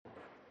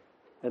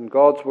In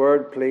God's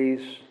Word, please,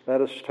 let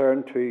us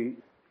turn to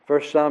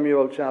 1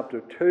 Samuel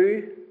chapter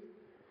 2,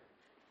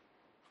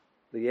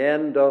 the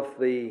end of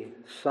the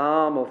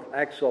psalm of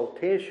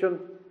exaltation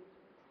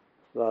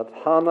that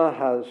Hannah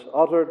has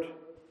uttered,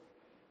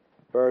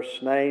 verse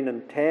 9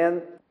 and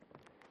 10.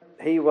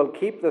 He will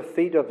keep the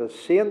feet of his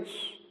saints,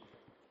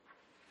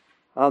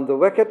 and the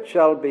wicked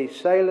shall be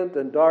silent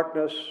in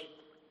darkness,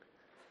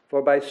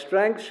 for by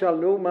strength shall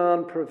no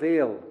man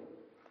prevail.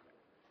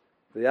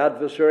 The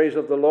adversaries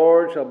of the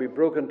Lord shall be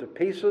broken to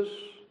pieces.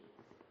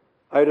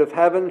 Out of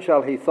heaven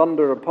shall he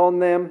thunder upon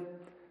them.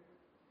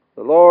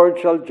 The Lord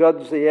shall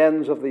judge the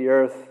ends of the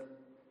earth,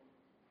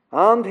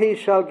 and he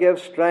shall give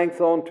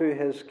strength unto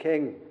his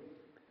king,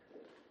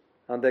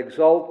 and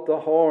exalt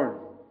the horn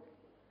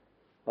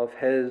of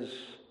his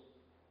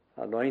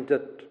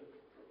anointed.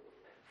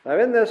 Now,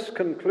 in this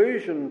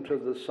conclusion to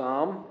the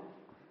psalm,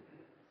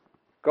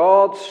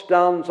 God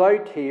stands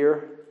out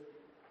here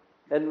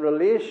in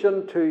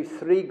relation to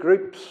three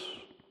groups.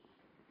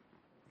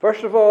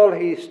 First of all,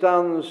 he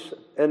stands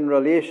in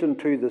relation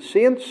to the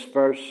saints,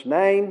 verse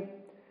 9.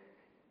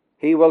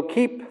 He will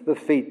keep the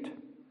feet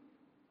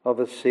of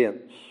his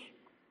saints.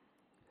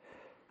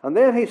 And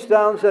then he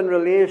stands in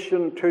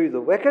relation to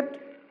the wicked.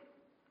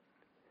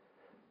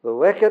 The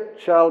wicked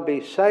shall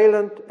be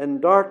silent in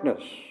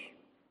darkness,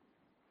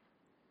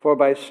 for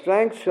by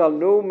strength shall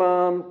no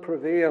man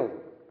prevail.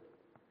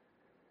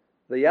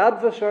 The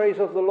adversaries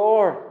of the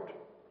Lord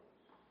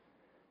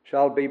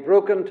shall be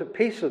broken to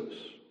pieces.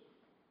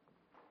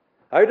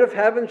 Out of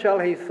heaven shall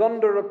he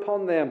thunder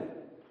upon them.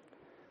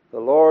 The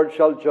Lord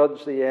shall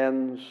judge the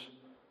ends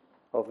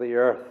of the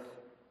earth.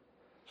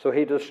 So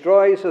he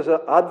destroys his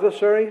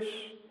adversaries.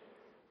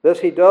 This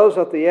he does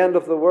at the end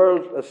of the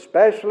world,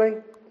 especially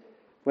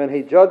when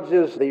he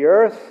judges the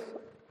earth.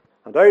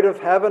 And out of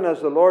heaven,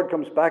 as the Lord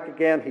comes back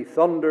again, he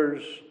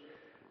thunders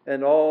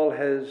in all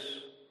his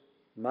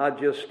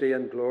majesty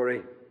and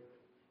glory.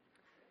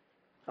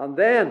 And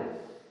then,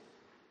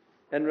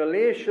 in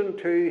relation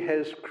to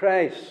his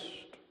Christ,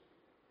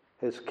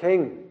 his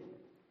King,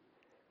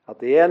 at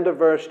the end of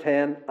verse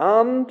 10,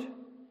 and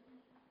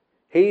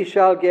he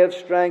shall give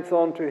strength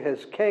unto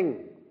his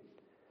king,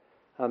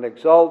 and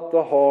exalt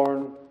the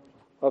horn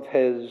of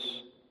his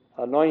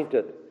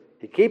anointed.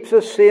 He keeps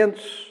his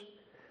saints,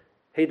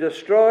 he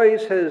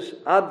destroys his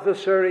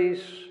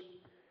adversaries,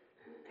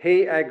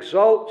 he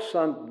exalts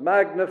and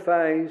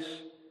magnifies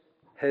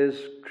his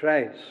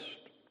Christ.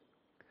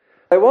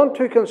 I want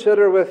to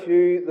consider with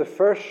you the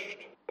first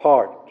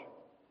part,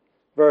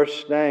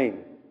 verse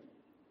 9.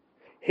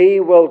 He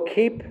will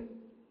keep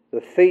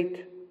the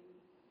feet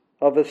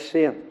of his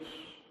saints.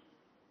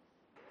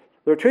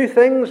 There are two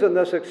things in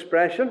this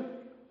expression.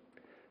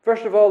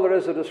 First of all, there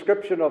is a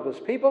description of his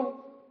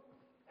people,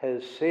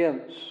 his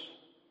saints.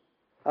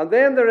 And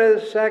then there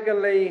is,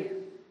 secondly,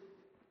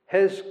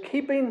 his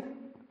keeping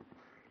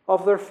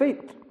of their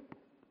feet.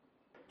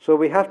 So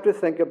we have to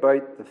think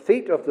about the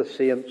feet of the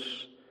saints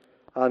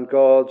and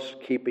God's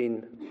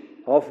keeping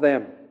of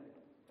them.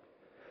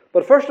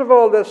 But first of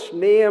all, this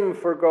name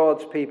for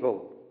God's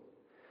people.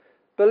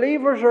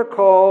 Believers are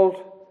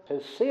called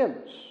his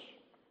saints.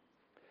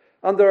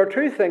 And there are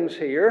two things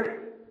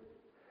here.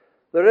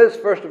 There is,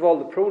 first of all,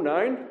 the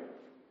pronoun,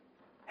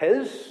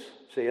 his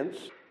saints.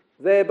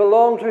 They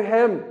belong to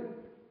him.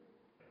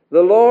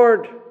 The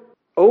Lord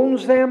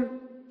owns them.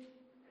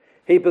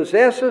 He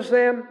possesses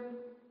them.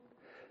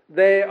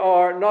 They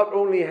are not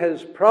only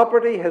his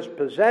property, his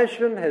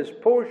possession, his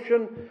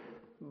portion,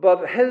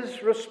 but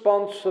his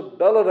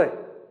responsibility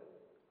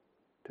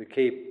to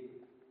keep.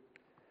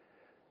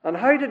 And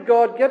how did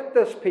God get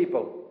this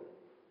people,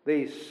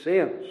 these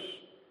saints?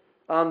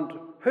 And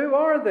who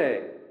are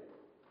they?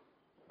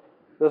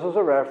 This is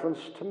a reference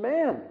to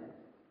men.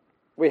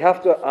 We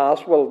have to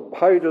ask, well,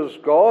 how does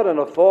God in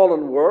a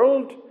fallen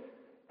world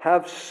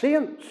have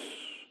saints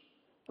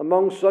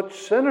among such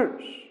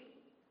sinners?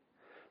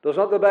 Does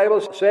not the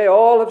Bible say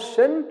all have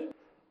sinned?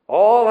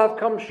 All have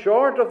come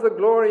short of the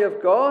glory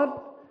of God?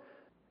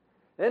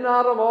 In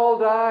Adam all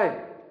die.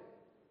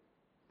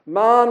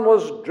 Man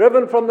was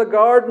driven from the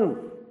garden.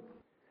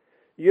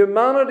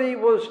 Humanity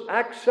was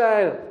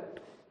exiled.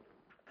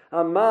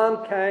 And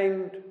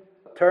mankind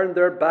turned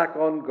their back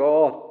on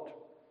God.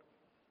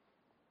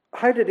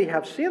 How did he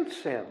have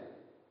saints then?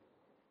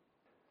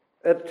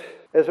 It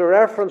is a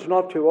reference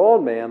not to all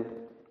men,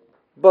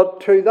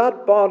 but to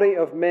that body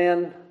of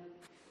men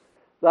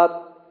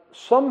that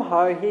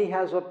somehow he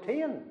has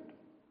obtained.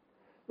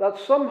 That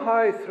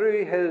somehow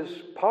through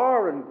his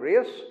power and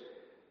grace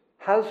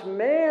has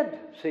made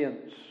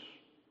saints.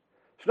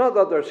 It's not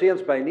that they're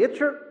saints by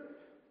nature.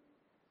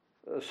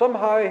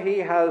 Somehow he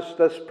has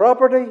this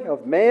property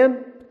of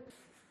men,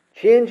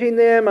 changing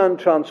them and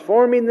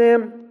transforming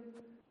them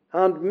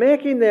and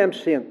making them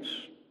saints.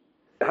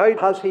 How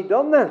has he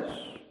done this?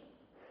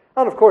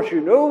 And of course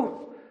you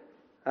know,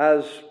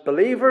 as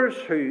believers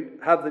who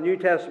have the New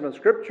Testament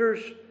scriptures,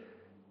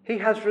 he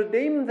has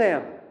redeemed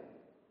them.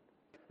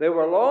 They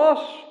were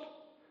lost.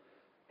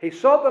 He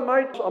sought them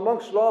out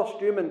amongst lost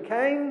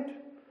humankind,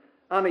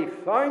 and he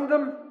found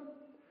them,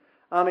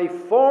 And he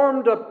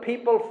formed a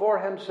people for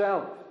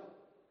himself.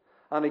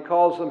 And he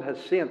calls them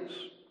his saints.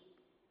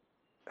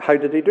 How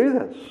did he do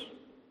this?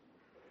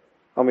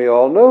 And we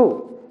all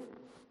know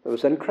it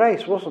was in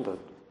Christ, wasn't it?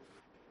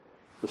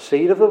 The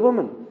seed of the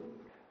woman.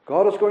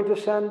 God is going to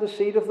send the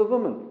seed of the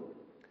woman.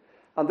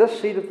 And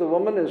this seed of the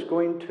woman is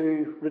going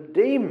to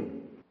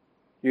redeem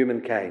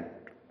humankind.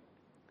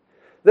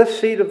 This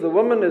seed of the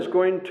woman is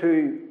going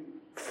to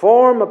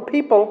form a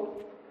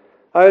people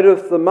out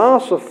of the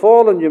mass of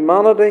fallen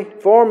humanity,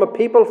 form a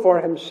people for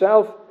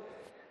himself.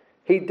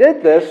 He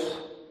did this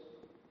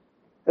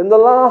in the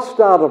last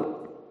Adam,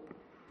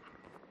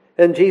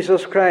 in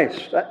Jesus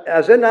Christ.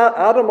 As in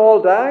Adam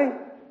all die,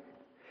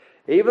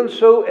 even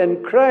so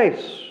in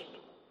Christ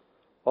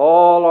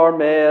all are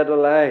made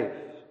alive.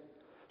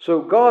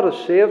 So God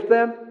has saved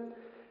them,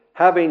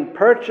 having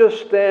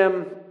purchased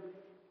them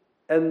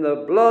in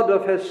the blood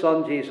of his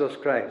Son Jesus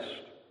Christ.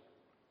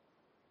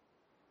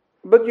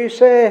 But you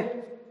say,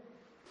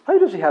 how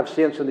does he have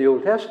saints in the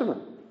Old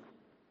Testament?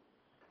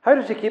 How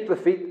does he keep the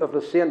feet of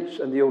the saints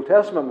in the Old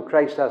Testament when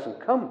Christ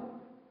hasn't come?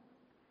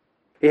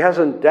 He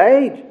hasn't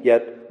died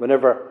yet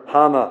whenever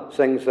Hannah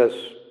sings this.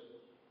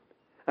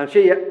 And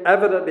she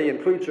evidently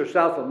includes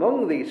herself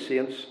among these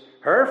saints.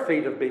 Her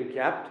feet have been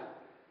kept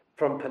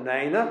from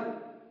Peninnah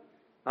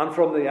and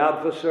from the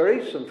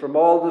adversaries and from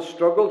all the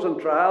struggles and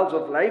trials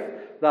of life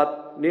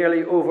that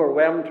nearly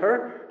overwhelmed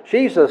her.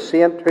 She's a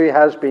saint who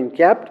has been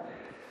kept.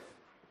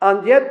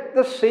 And yet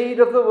the seed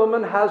of the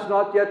woman has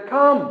not yet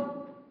come.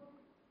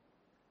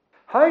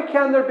 How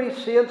can there be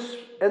saints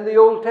in the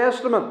Old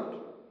Testament?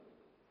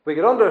 We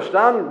can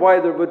understand why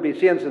there would be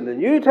saints in the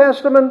New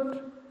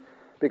Testament,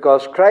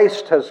 because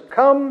Christ has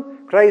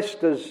come, Christ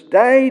has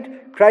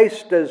died,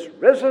 Christ is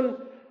risen,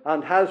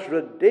 and has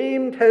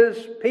redeemed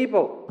his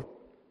people.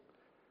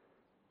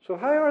 So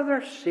how are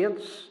there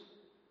saints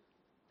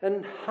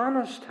in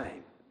Hannah's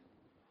time?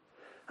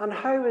 And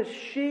how is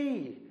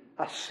she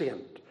a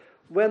saint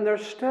when they're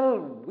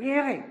still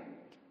waiting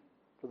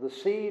for the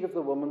seed of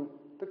the woman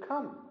to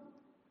come?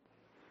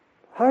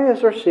 How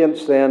is there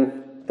saints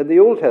then in the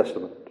Old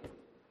Testament?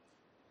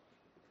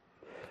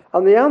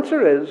 And the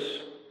answer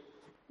is,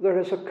 there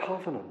is a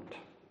covenant.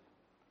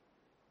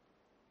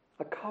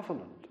 A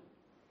covenant.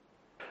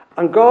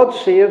 And God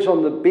saves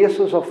on the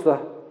basis of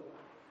the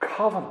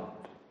covenant,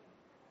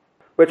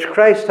 which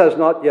Christ has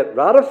not yet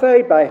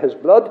ratified by his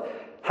blood.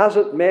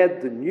 Hasn't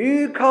made the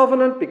new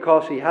covenant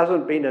because he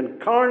hasn't been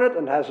incarnate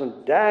and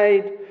hasn't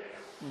died.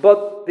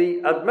 But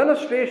the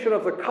administration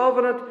of the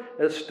covenant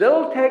is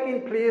still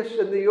taking place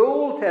in the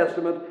Old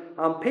Testament,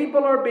 and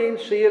people are being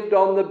saved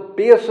on the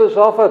basis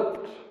of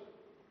it,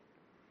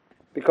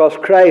 because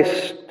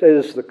Christ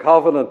is the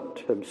covenant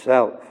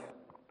himself.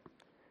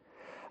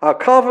 A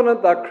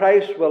covenant that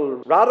Christ will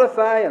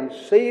ratify and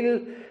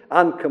seal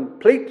and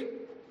complete.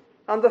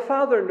 And the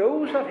Father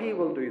knows that he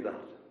will do that.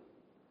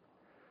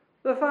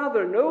 The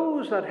Father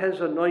knows that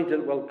his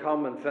anointed will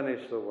come and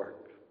finish the work.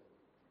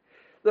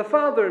 The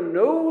Father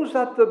knows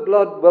that the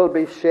blood will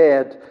be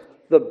shed.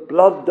 The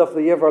blood of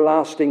the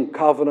everlasting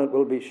covenant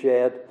will be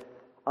shed.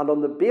 And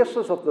on the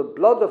basis of the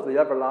blood of the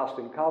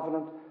everlasting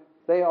covenant,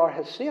 they are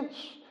his saints,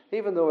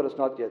 even though it is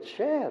not yet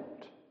shed.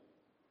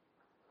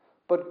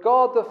 But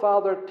God the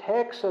Father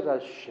takes it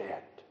as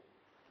shed,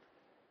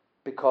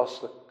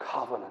 because the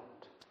covenant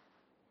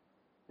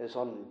is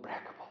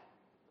unbreakable.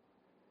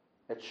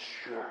 It's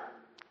sure.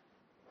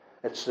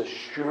 It's the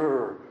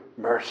sure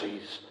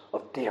mercies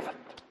of David.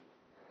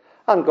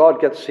 And God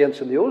gets saints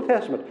in the Old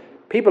Testament.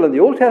 People in the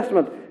Old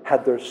Testament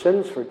had their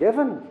sins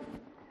forgiven.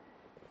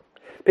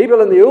 People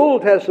in the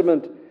Old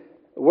Testament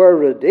were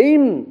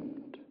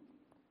redeemed.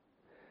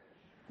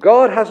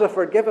 God has a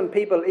forgiven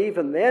people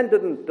even then.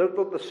 Didn't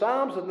the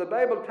Psalms and the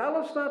Bible tell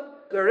us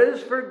that? There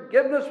is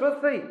forgiveness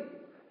with thee.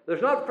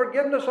 There's not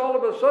forgiveness all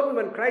of a sudden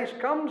when Christ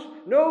comes.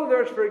 No,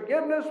 there's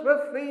forgiveness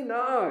with thee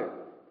now.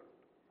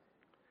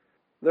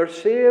 They're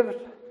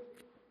saved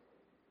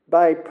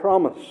by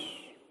promise.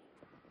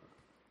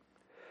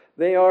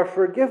 They are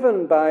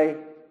forgiven by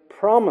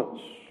promise.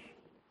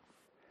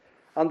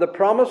 And the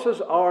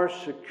promises are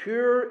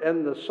secure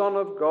in the Son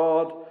of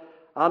God,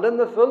 and in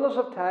the fullness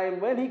of time,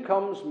 when he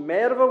comes,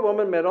 made of a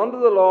woman, made under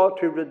the law,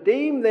 to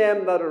redeem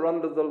them that are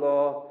under the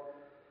law,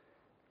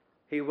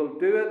 he will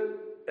do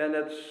it in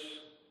its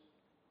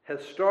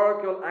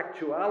historical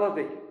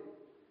actuality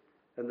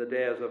in the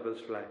days of his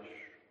flesh.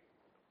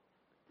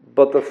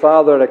 But the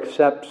Father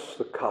accepts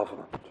the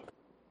covenant,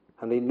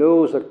 and he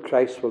knows that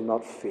Christ will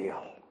not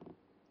fail.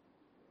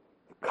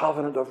 The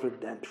covenant of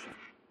redemption.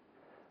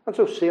 And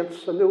so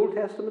saints in the Old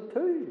Testament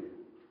too.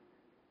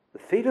 The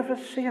feet of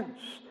his saints.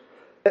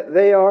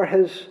 They are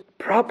his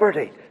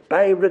property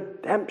by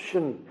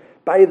redemption,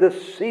 by the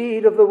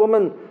seed of the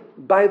woman,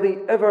 by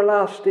the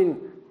everlasting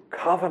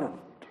covenant.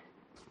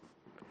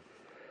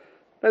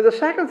 Now the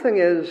second thing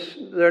is,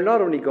 they're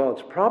not only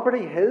God's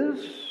property, his,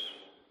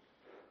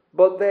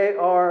 but they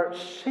are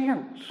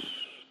saints.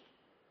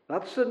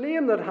 That's the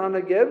name that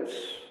Hannah gives.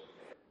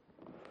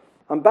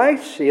 And by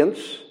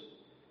saints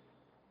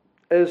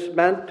is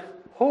meant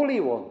holy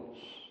ones.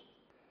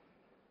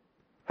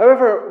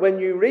 However, when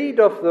you read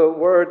of the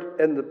word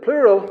in the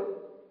plural,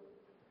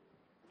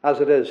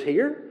 as it is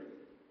here,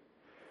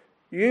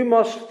 you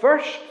must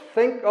first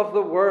think of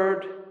the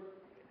word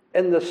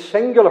in the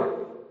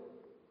singular.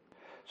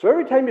 So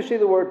every time you see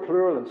the word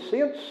plural in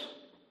saints,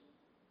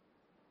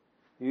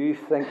 you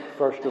think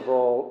first of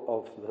all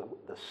of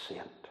the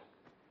saint,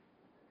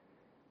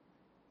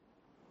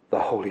 the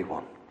Holy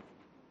One.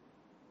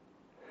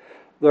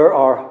 There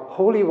are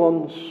holy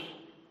ones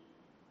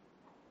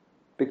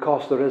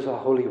because there is a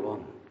Holy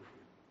One.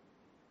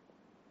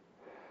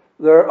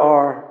 There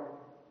are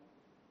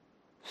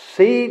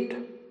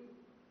seed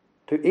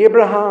to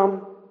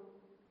Abraham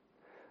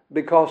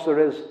because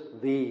there is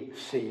the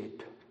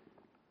seed.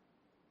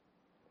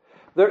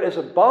 There is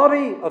a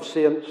body of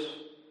saints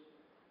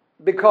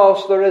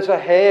because there is a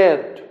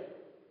head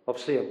of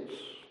saints.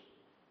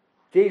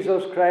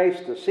 Jesus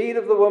Christ, the seed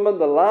of the woman,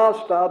 the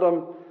last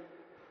Adam.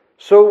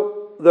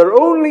 So they're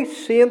only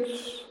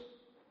saints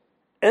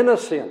in a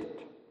saint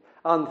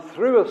and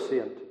through a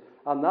saint,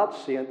 and that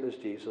saint is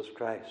Jesus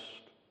Christ,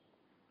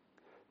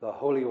 the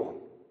Holy One.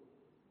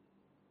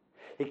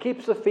 He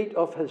keeps the feet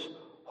of his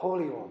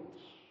holy ones.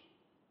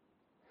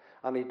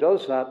 And he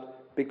does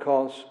that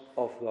because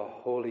of the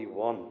Holy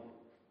One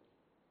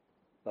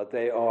that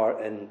they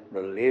are in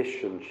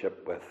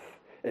relationship with,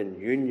 in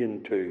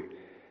union to,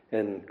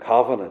 in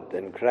covenant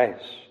in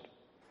Christ.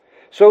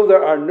 So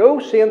there are no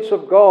saints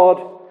of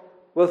God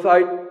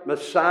without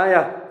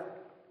Messiah,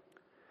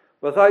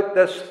 without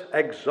this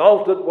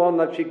exalted one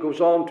that she goes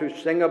on to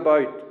sing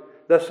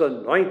about, this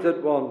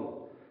anointed one,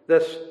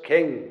 this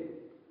King.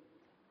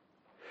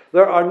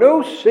 There are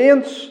no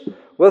saints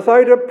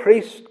without a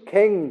priest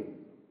king,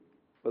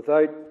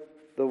 without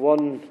the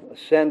one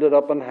ascended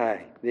up on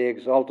high, the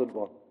exalted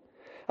one.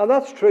 And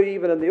that's true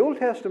even in the Old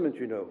Testament,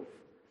 you know.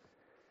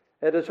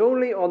 It is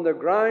only on the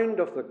ground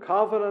of the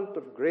covenant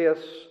of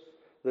grace,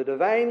 the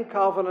divine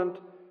covenant,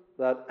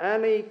 that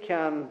any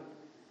can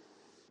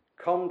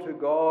come to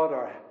God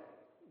or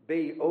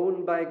be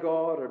owned by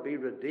God or be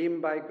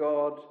redeemed by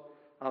God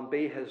and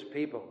be his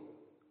people.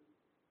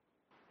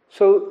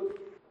 So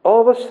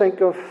always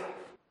think of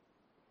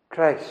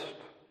Christ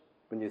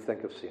when you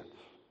think of saints.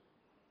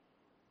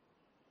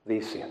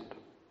 The saint,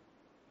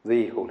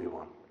 the Holy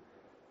One.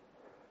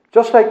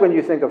 Just like when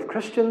you think of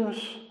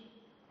Christians,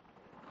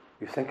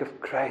 you think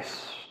of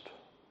Christ.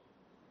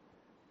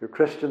 You're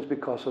Christians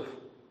because of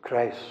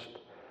Christ.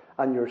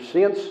 And you're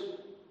saints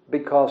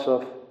because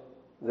of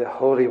the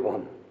Holy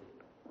One.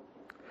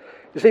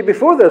 You see,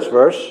 before this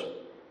verse,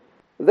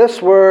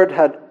 this word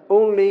had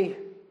only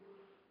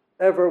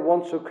ever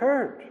once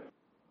occurred.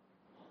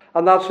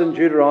 And that's in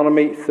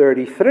Deuteronomy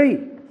 33,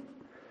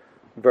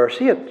 verse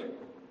 8.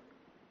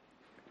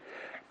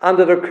 And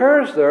it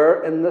occurs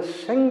there in the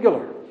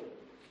singular.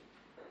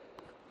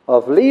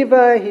 Of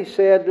Levi, he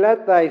said,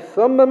 let thy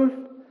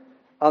Thummim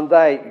and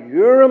thy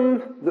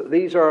Urim,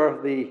 these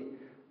are the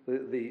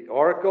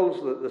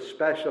oracles, the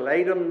special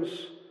items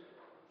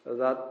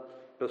that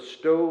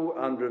bestow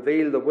and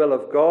reveal the will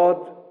of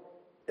God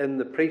in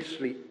the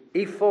priestly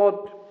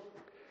ephod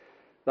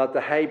that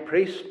the high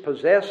priest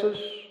possesses.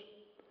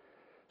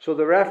 So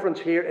the reference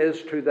here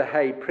is to the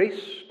high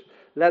priest.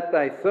 Let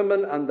thy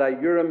Thummim and thy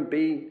Urim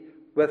be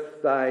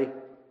with thy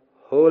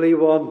Holy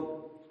One.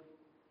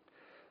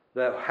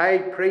 The high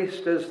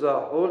priest is the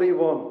Holy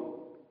One.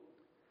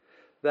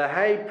 The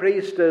high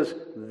priest is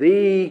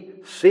the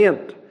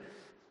saint.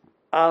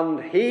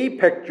 And he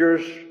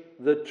pictures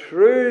the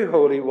true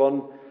Holy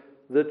One,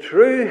 the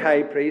true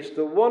high priest,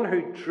 the one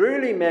who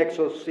truly makes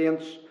us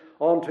saints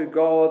unto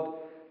God.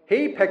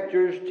 He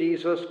pictures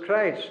Jesus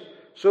Christ.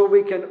 So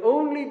we can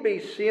only be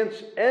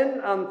saints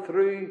in and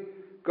through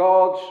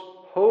God's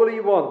Holy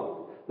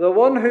One, the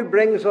one who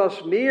brings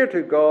us near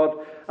to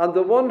God and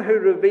the one who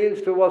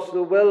reveals to us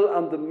the will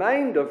and the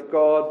mind of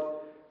God,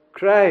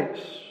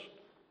 Christ.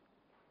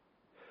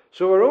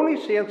 So we're only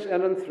saints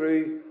in and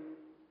through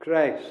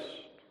Christ.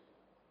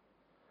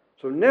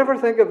 So never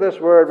think of this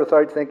word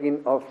without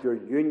thinking of your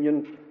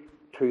union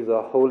to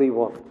the Holy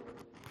One.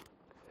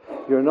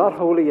 You're not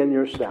holy in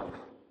yourself.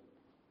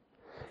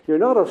 You're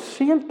not a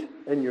saint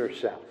in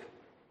yourself.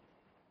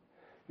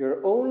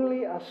 You're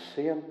only a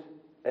saint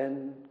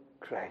in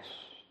Christ,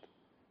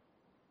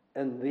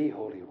 in the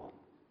Holy One,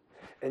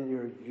 in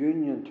your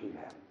union to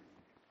him.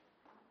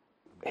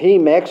 He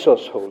makes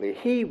us holy.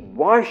 He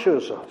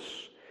washes us.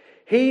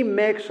 He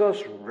makes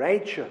us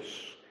righteous.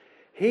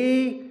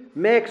 He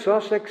makes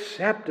us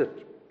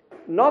accepted.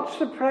 Not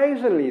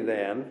surprisingly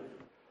then,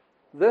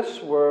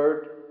 this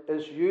word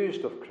is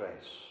used of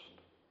Christ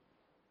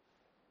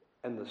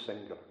in the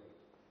singular.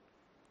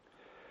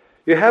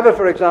 You have it,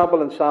 for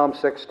example, in Psalm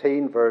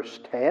 16, verse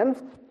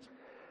 10,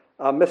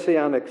 a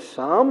messianic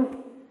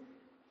psalm.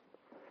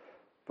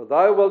 For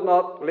thou wilt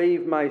not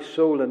leave my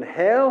soul in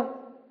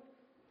hell,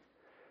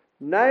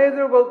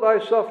 neither wilt thou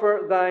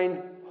suffer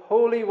thine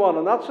Holy One.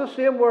 And that's the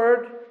same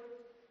word.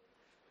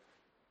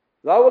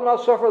 Thou wilt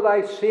not suffer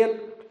thy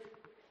saint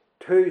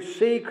to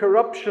see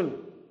corruption.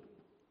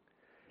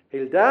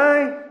 He'll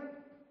die.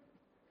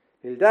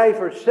 He'll die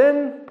for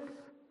sin.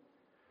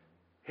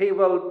 He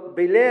will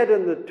be laid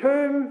in the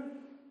tomb,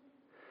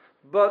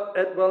 but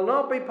it will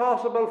not be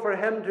possible for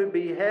him to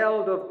be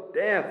held of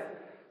death.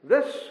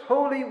 This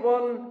Holy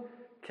One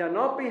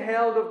cannot be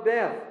held of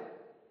death.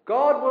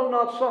 God will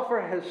not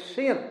suffer his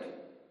saint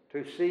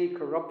to see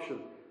corruption.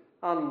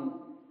 And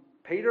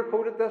Peter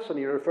quoted this, and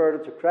he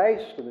referred it to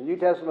Christ, and the New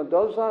Testament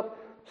does that.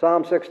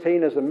 Psalm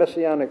 16 is a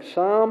messianic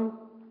psalm.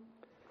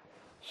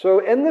 So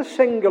in the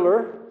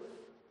singular,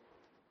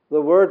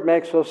 the word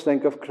makes us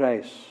think of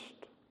Christ,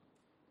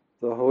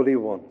 the Holy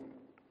One.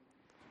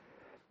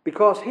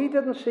 Because he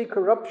didn't see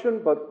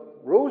corruption, but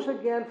rose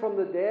again from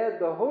the dead,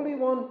 the Holy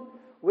One,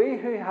 we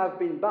who have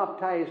been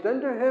baptized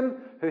into him,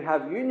 who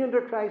have union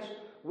to Christ,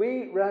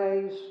 we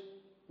rise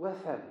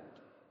with him.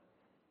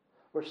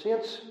 We're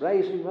saints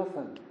rising with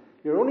him.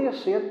 You're only a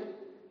saint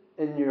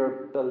in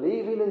your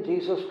believing in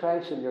Jesus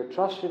Christ and your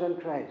trusting in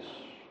Christ.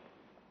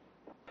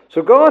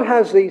 So God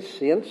has these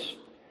saints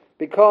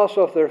because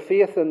of their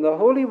faith in the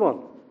Holy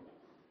One.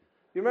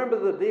 You remember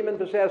the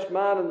demon-possessed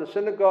man in the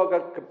synagogue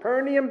at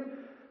Capernaum?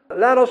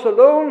 Let us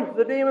alone,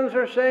 the demons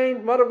are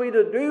saying. What are we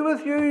to do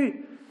with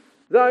you,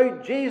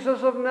 thou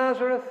Jesus of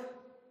Nazareth?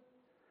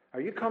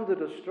 Are you come to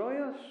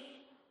destroy us?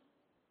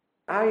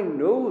 I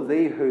know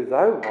thee who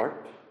thou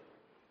art,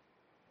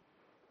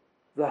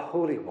 the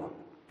Holy One.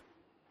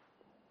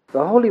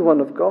 The Holy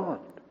One of God.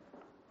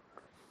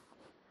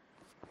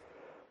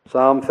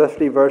 Psalm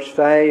 50 verse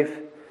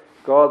 5,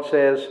 God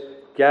says,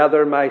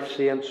 gather my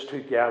saints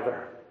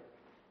together.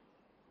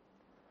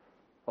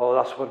 Oh,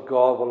 that's what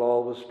God will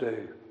always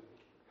do.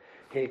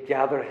 He'll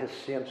gather his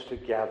saints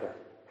together.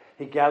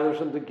 He gathers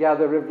them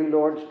together every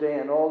Lord's Day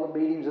and all the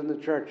meetings in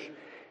the church.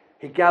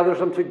 He gathers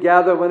them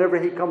together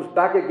whenever he comes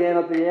back again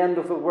at the end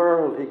of the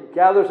world. He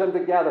gathers them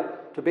together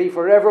to be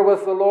forever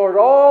with the Lord.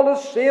 All the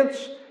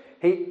saints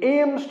he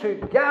aims to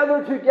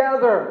gather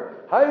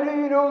together. How do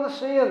you know the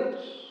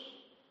saints?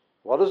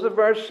 What does the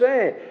verse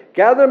say?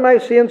 Gather my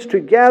saints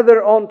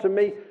together unto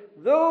me,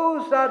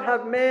 those that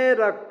have made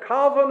a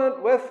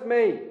covenant with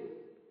me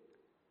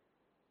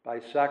by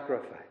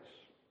sacrifice.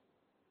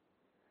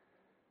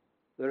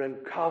 They're in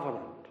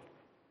covenant.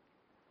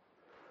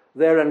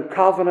 They're in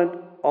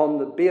covenant on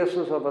the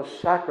basis of a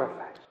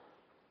sacrifice.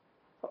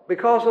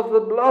 Because of the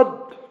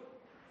blood.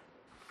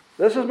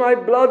 This is my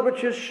blood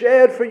which is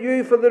shed for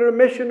you for the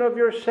remission of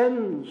your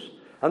sins.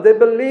 And they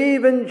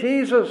believe in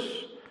Jesus.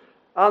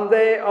 And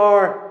they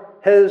are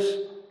his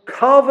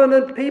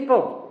covenant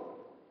people.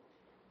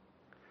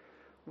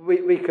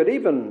 We could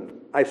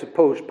even, I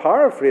suppose,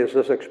 paraphrase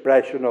this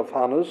expression of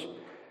Hannah's.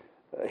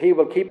 He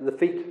will keep the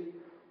feet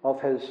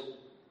of his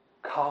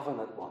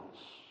covenant ones.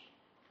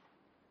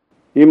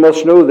 You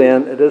must know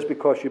then, it is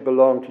because you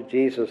belong to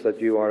Jesus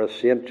that you are a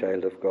saint,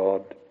 child of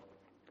God.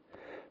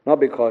 Not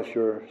because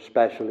you're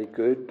specially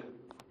good.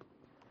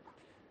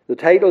 The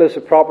title is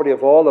the property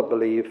of all that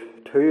believe,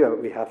 too.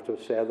 We have to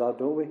say that,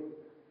 don't we?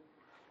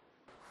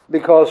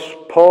 Because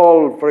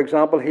Paul, for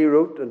example, he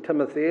wrote in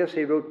Timotheus,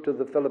 he wrote to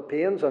the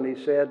Philippians, and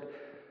he said,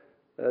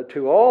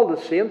 to all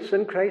the saints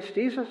in Christ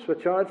Jesus,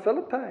 which are at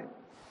Philippi,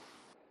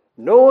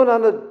 known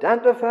and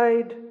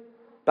identified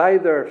by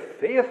their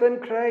faith in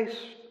Christ.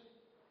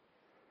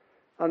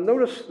 And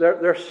notice,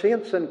 they're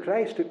saints in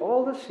Christ, to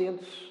all the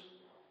saints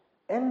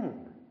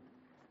in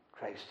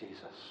Christ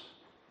Jesus,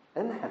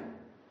 in him.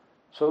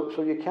 So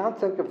you can't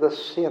think of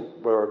this saint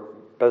word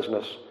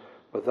business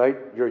without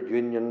your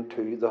union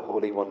to the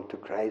Holy One, to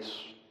Christ,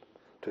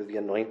 to the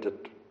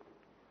Anointed.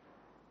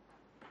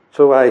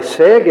 So I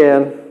say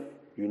again,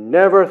 you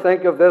never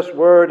think of this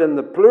word in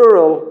the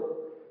plural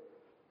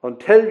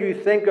until you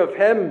think of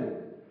him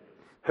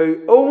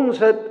who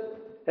owns it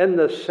in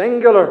the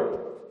singular.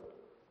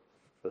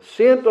 The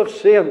Saint of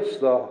Saints,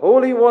 the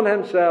Holy One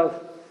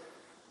himself,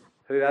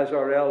 who as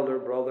our elder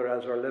brother,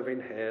 as our living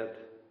head,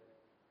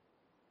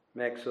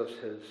 makes us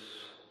his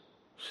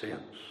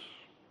saints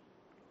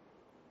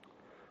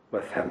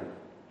with him.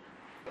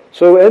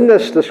 So in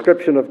this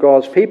description of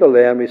God's people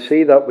then, we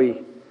see that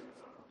we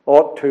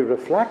ought to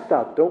reflect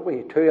that, don't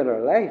we, too, in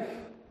our life.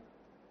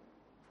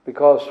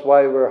 Because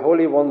while we're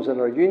holy ones in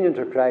our union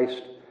to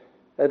Christ,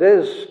 it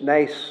is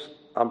nice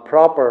and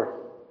proper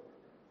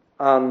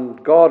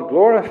and God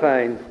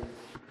glorifying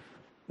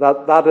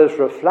that is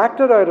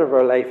reflected out of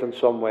our life in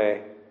some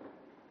way,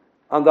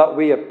 and that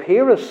we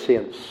appear as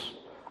saints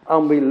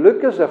and we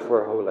look as if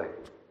we're holy.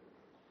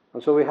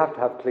 And so we have to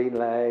have clean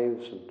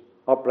lives and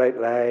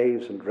upright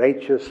lives and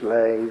righteous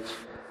lives,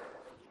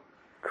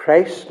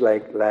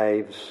 Christ-like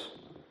lives,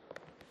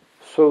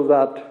 so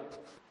that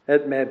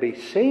it may be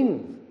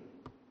seen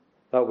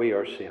that we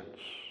are saints.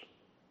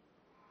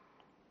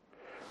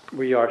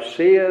 We are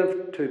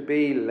saved to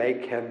be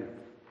like him,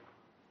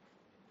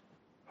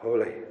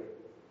 holy.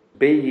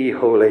 Be ye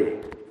holy,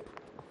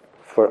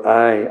 for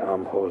I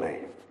am holy.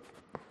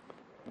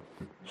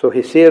 So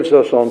he saves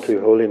us unto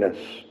holiness.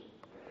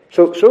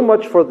 So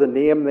much for the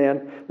name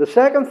then. The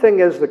second thing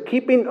is the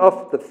keeping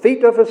of the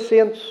feet of his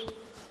saints.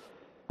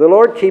 The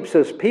Lord keeps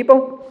his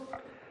people.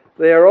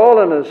 They are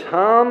all in his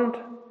hand,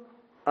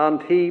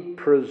 and he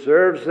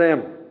preserves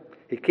them.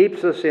 He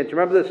keeps his saints.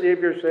 Remember the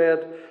Saviour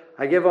said,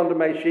 I give unto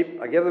my sheep,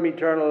 I give them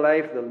eternal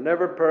life, they'll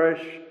never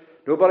perish,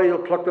 nobody will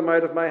pluck them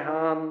out of my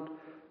hand.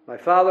 My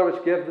Father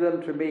has given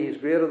them to me, He's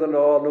greater than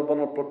all, no one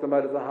will pluck them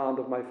out of the hand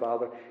of my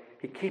Father.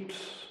 He keeps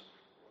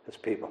His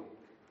people,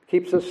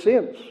 keeps His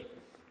saints.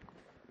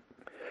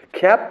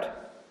 Kept,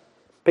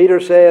 Peter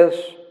says,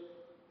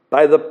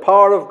 by the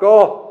power of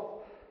God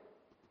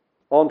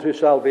unto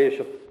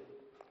salvation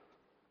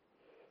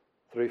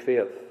through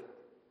faith.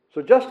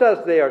 So just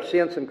as they are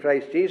saints in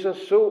Christ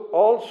Jesus, so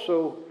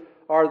also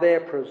are they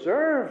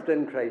preserved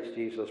in Christ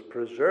Jesus,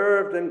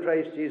 preserved in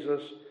Christ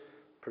Jesus,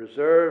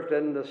 preserved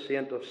in the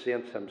Saint of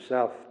Saints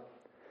Himself.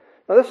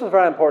 Now this is a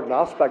very important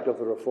aspect of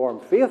the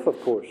Reformed faith,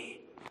 of course,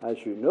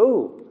 as you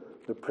know,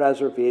 the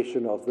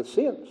preservation of the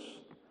saints.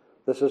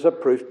 This is a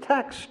proof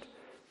text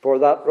for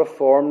that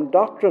Reformed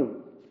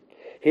doctrine.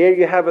 Here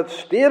you have it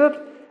stated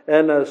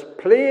in as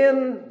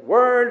plain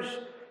words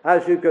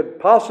as you could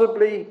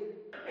possibly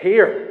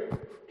hear.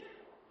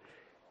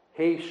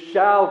 He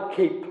shall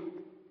keep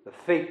the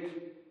feet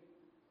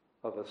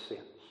of His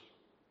saints.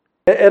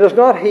 It is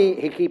not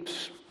He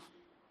keeps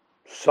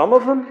some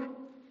of them.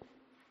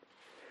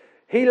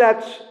 He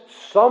lets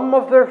some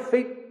of their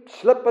feet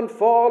slip and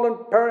fall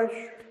and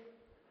perish.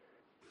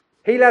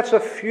 He lets a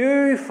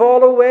few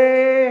fall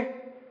away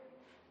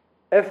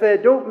if they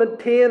don't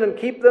maintain and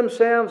keep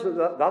themselves.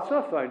 That's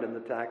not found in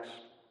the text.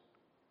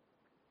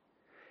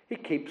 He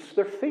keeps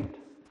their feet.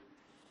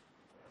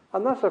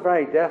 And that's a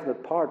very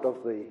definite part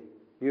of the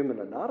human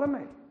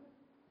anatomy.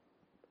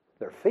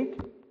 Their feet.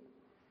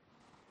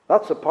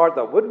 That's the part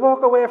that would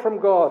walk away from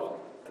God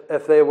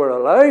if they were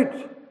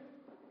allowed.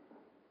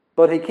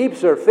 But He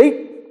keeps their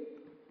feet.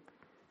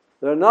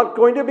 They're not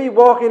going to be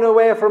walking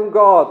away from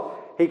God.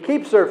 He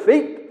keeps their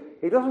feet.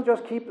 He doesn't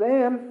just keep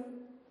them.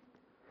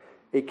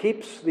 He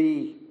keeps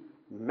the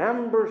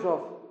members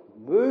of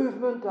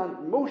movement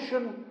and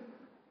motion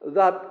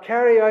that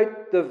carry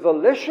out the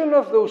volition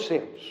of those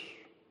saints.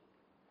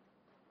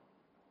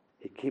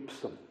 He keeps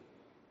them.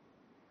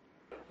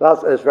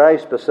 That is very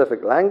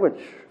specific language.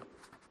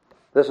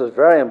 This is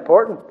very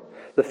important.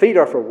 The feet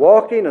are for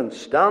walking and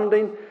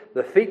standing.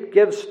 The feet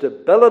give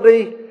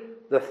stability.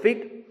 The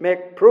feet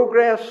make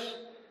progress.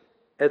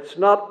 It's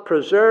not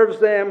preserves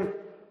them,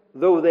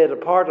 though they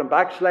depart and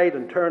backslide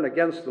and turn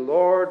against the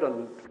Lord,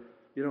 and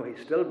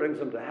He still brings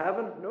them to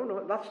heaven.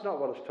 No, that's not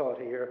what is taught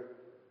here.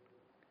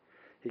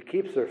 He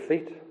keeps their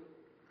feet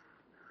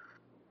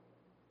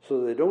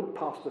so they don't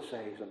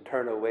apostatize and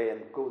turn away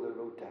and go the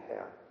road to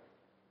hell.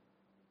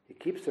 He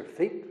keeps their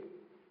feet,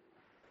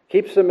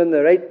 keeps them in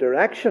the right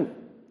direction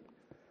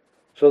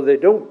so they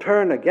don't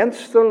turn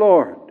against the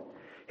Lord.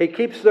 He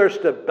keeps their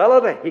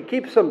stability. He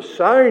keeps them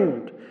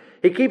sound.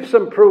 He keeps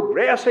them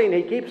progressing.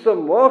 He keeps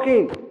them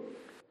walking.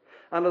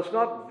 And it's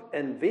not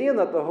in vain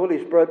that the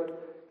Holy Spirit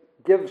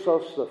gives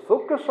us the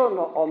focus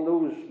on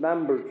those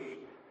members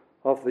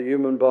of the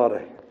human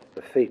body,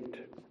 the feet.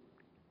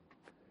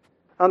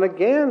 And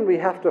again, we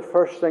have to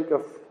first think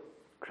of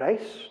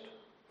Christ,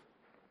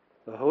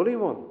 the Holy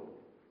One,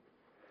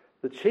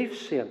 the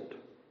chief saint,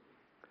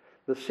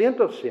 the Saint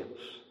of Saints,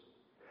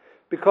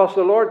 because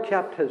the Lord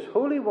kept His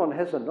Holy One,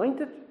 His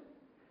anointed.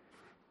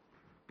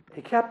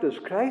 He kept His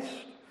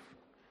Christ.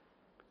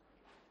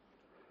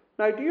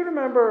 Now, do you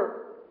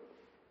remember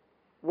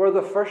where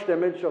the first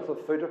image of the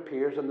foot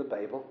appears in the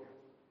Bible?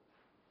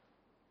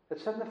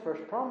 It's in the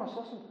first promise,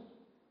 isn't it?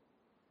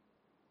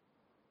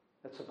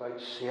 It's about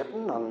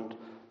Satan and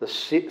the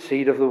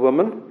seed of the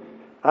woman.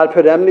 I'll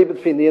put enmity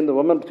between thee and the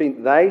woman,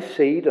 between thy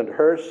seed and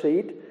her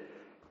seed.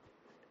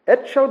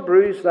 It shall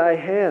bruise thy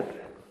head.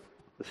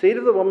 The seed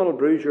of the woman will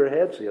bruise your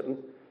head, Satan.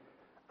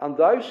 And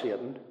thou,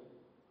 Satan,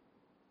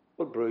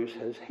 will bruise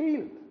his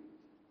heel.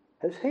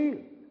 His heel.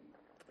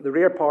 The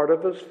rear part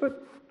of his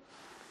foot.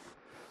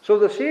 So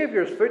the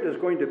Saviour's foot is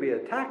going to be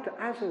attacked,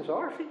 as is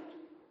our feet.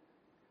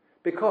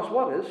 Because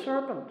what is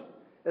serpent?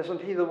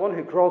 Isn't he the one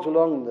who crawls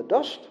along in the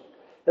dust?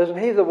 Isn't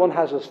he the one who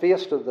has his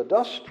face to the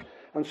dust?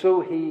 And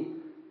so he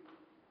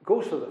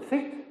goes for the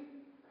feet.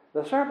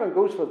 The serpent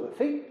goes for the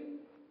feet.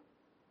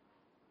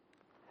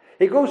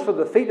 He goes for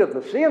the feet of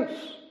the saints.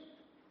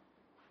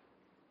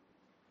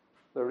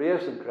 They're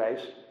raised in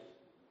Christ,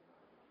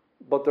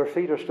 but their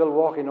feet are still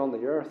walking on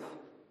the earth,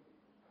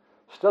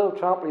 still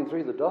trampling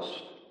through the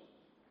dust.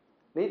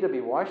 Need to be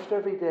washed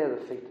every day, the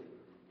feet.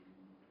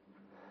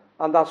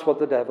 And that's what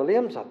the devil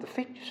aims at, the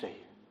feet, you see.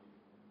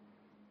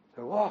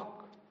 Their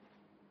walk,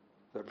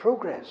 their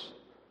progress,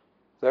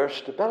 their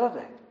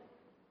stability.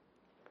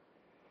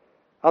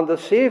 And the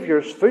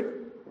Saviour's foot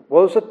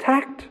was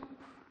attacked.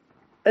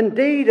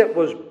 Indeed, it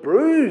was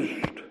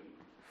bruised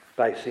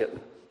by Satan.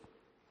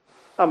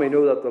 And we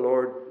know that the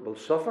Lord will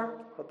suffer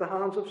at the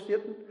hands of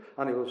Satan,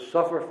 and he will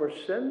suffer for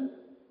sin.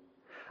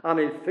 And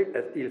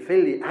he'll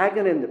feel the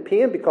agony and the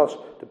pain, because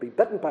to be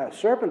bitten by a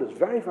serpent is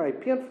very, very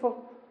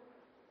painful.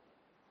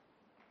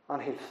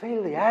 And he'll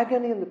feel the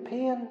agony and the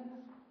pain.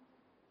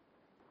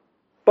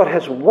 But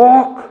his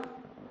walk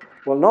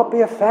will not be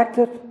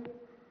affected.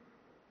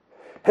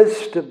 His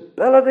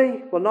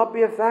stability will not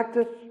be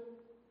affected.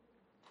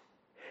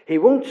 He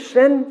won't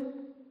sin.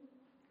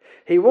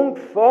 He won't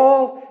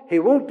fall. He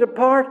won't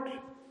depart.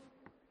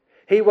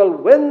 He will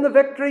win the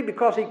victory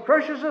because he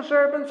crushes the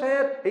serpent's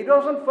head. He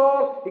doesn't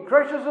fall. He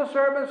crushes the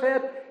serpent's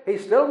head. He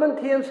still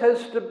maintains his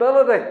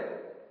stability,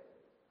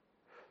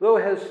 though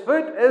his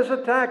foot is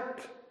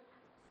attacked.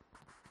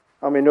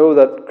 And we know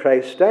that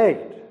Christ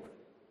died.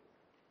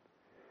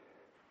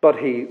 But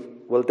he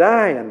will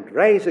die and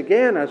rise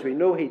again, as we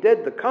know he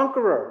did, the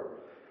conqueror,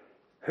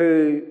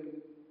 who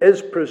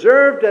is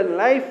preserved in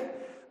life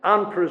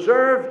and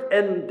preserved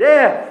in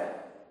death.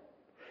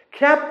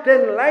 Kept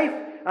in life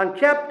and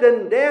kept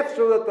in death,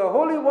 so that the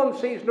Holy One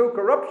sees no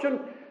corruption,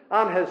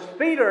 and his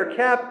feet are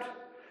kept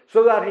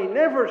so that he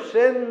never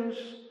sins,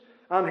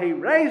 and he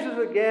rises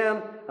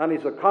again, and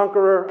he's the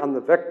conqueror and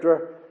the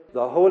victor.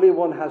 The Holy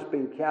One has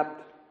been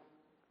kept,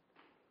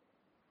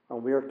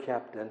 and we are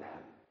kept in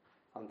him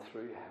and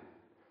through him,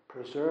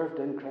 preserved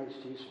in Christ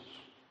Jesus.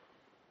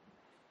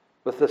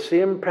 With the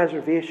same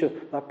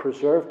preservation that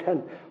preserved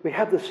him. We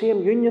have the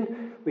same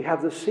union, we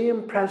have the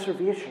same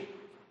preservation.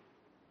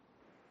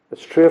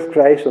 It's true of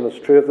Christ and it's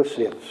true of the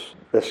saints,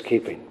 this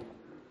keeping.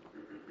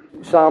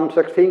 Psalm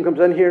 16 comes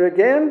in here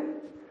again.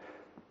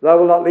 Thou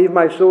wilt not leave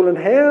my soul in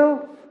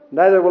hell,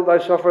 neither wilt thou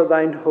suffer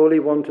thine Holy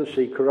One to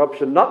see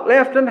corruption. Not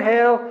left in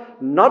hell,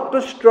 not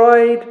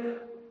destroyed,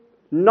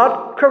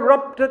 not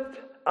corrupted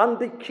and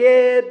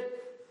decayed,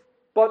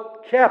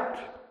 but kept,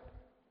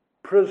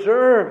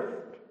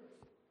 preserved.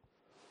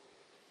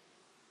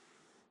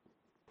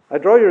 I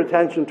draw your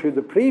attention to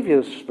the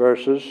previous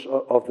verses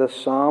of this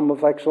psalm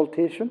of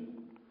exaltation.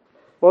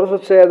 What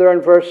does it say there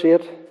in verse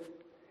 8?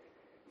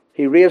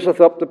 He raiseth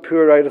up the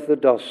poor out of the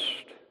dust.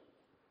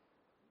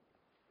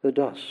 The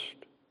dust.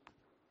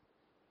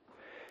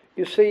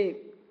 You see,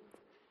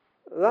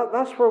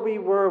 that's where we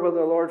were when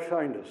the Lord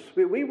found us.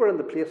 We were in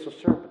the place of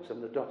serpents,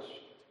 in the dust.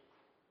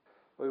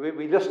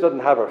 We just didn't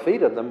have our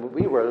feet in them.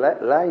 We were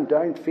lying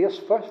down face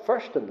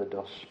first in the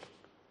dust.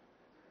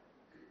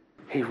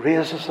 He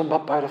raises them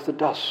up out of the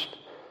dust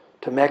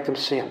to make them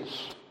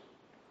saints.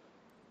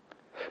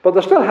 But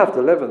they still have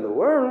to live in the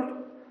world,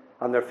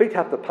 and their feet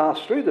have to pass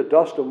through the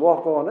dust and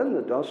walk on in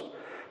the dust.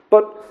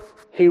 But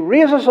he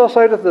raises us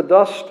out of the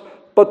dust.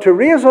 But to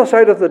raise us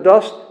out of the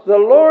dust, the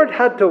Lord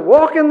had to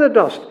walk in the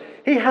dust.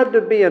 He had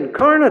to be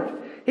incarnate.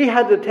 He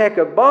had to take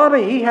a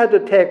body. He had to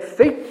take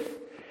feet.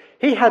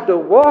 He had to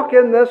walk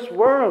in this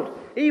world,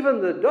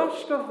 even the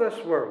dust of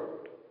this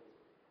world.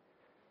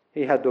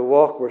 He had to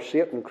walk where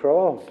Satan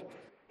crawled.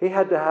 He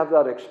had to have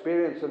that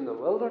experience in the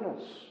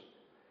wilderness,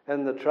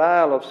 in the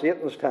trial of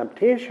Satan's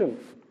temptation.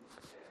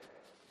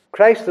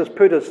 Christ has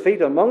put his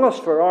feet among us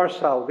for our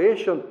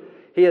salvation.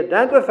 He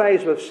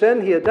identifies with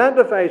sin. He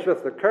identifies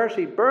with the curse.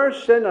 He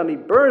bears sin and he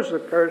bears the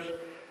curse.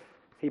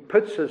 He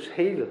puts his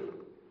heel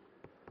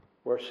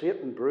where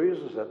Satan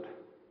bruises it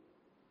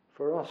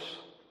for us.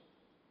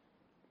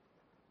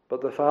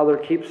 But the Father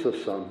keeps the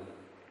Son,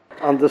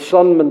 and the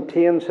Son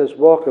maintains his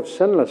walk of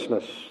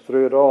sinlessness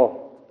through it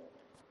all.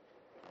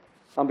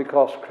 And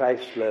because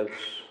Christ lives,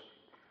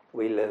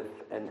 we live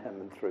in him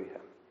and through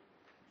him.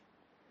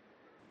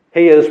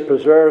 He is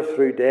preserved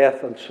through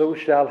death, and so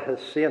shall his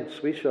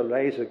saints. We shall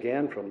rise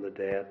again from the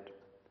dead.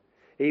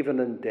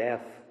 Even in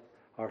death,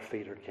 our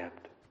feet are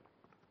kept.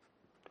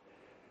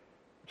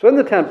 So in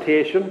the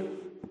temptation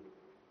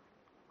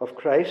of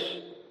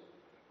Christ,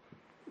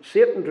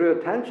 Satan drew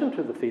attention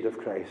to the feet of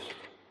Christ.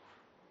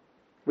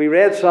 We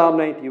read Psalm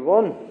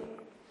 91.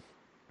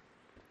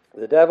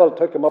 The devil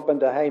took him up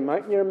into a high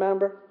mountain, you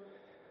remember?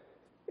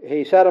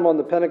 He set him on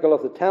the pinnacle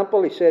of the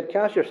temple. He said,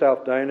 "Cast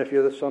yourself down if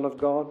you're the Son of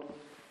God."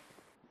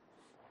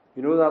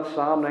 You know that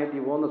Psalm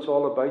 91 that's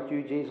all about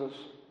you, Jesus?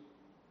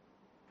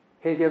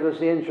 He'll give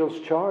his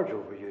angels charge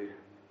over you.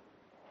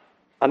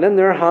 And in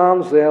their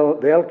hands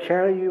they'll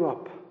carry you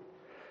up,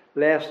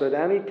 lest at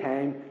any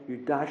time you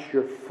dash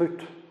your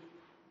foot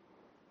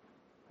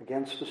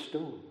against a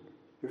stone.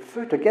 Your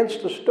foot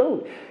against a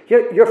stone.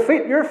 Your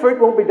foot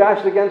won't be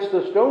dashed against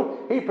a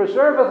stone. He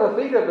preserveth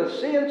the feet of his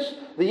saints.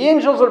 The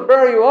angels will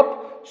bear you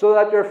up so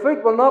that your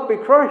foot will not be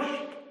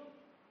crushed.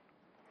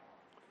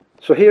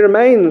 So he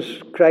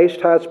reminds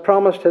Christ has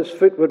promised his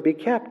foot would be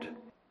kept.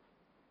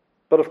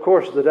 But of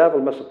course the devil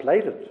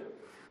misapplied it.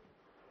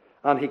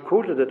 And he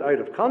quoted it out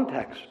of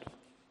context.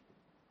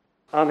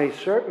 And he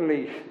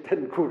certainly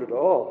didn't quote it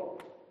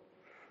all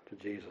to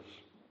Jesus.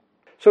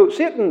 So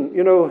Satan,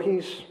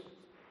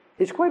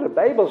 he's quite a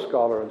Bible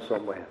scholar in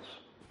some ways.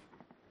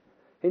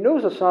 He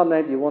knows that Psalm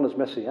 91 is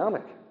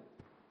messianic.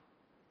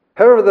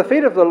 However, the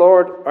feet of the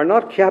Lord are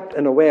not kept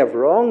in a way of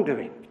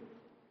wrongdoing.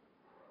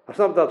 That's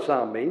not what that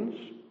psalm means.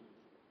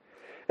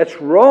 It's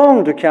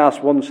wrong to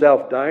cast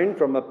oneself down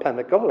from a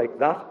pinnacle like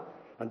that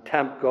and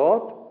tempt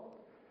God.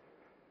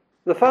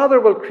 The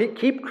Father will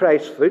keep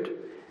Christ's foot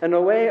in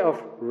a way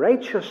of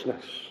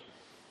righteousness.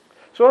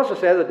 So as I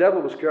said, the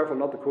devil was careful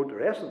not to quote the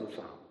rest of the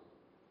psalm,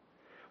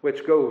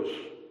 which goes,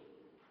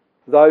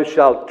 "Thou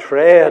shalt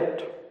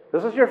tread."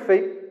 This is your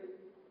feet.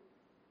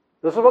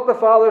 This is what the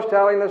Father's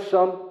telling his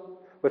Son,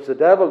 which the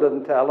devil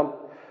didn't tell him.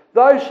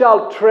 "Thou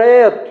shalt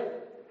tread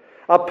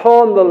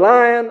upon the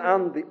lion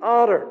and the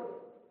otter.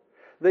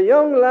 The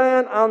young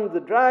lion and the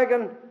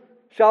dragon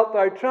shalt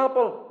thou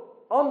trample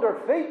under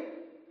feet.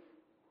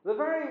 The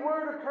very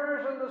word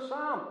occurs in the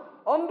psalm.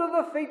 Under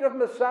the feet of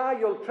Messiah,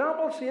 you'll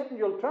trample Satan,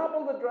 you'll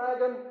trample the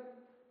dragon.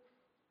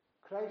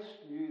 Christ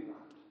knew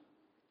that.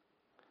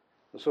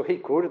 And so he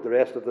quoted the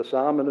rest of the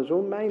psalm in his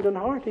own mind and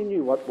heart. He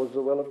knew what was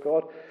the will of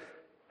God.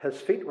 His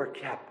feet were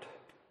kept.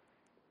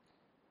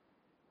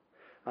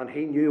 And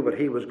he knew what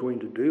he was going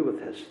to do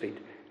with his feet.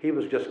 He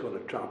was just going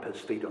to tramp his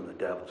feet on the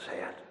devil's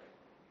head.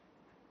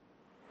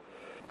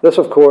 This,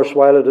 of course,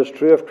 while it is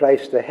true of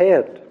Christ the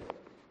head,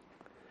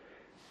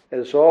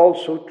 is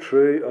also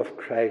true of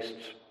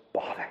Christ's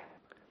body,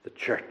 the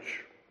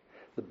church,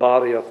 the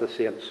body of the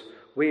saints.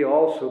 We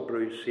also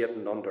bruise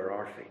Satan under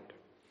our feet.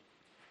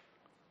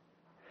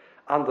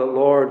 And the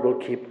Lord will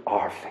keep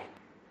our feet,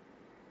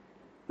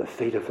 the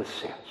feet of his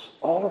saints,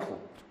 all of them.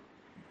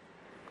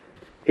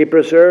 He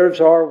preserves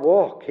our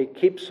walk. He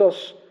keeps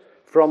us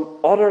from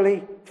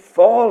utterly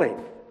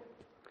falling.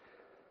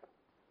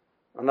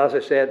 And as I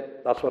said,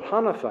 that's what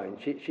Hannah found.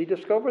 She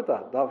discovered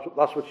that.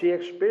 That's what she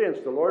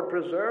experienced. The Lord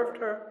preserved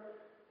her.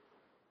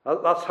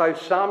 That's how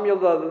Samuel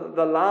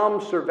the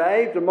lamb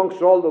survived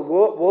amongst all the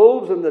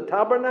wolves in the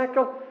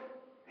tabernacle.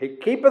 He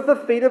keepeth the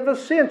feet of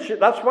his saints.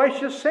 That's why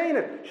she's saying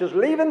it. She's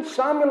leaving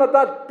Samuel at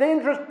that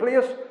dangerous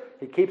place.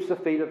 He keeps the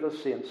feet of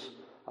his saints.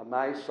 And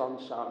my son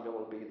Samuel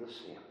will be the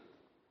same.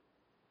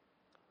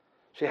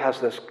 She has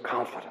this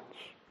confidence.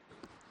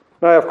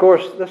 Now, of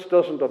course, this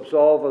doesn't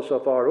absolve us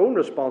of our own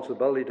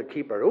responsibility to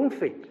keep our own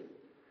feet.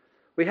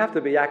 We have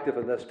to be active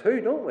in this too,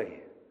 don't we?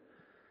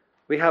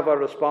 We have our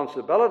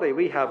responsibility.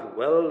 We have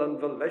will and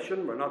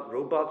volition. We're not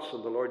robots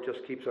and the Lord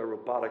just keeps our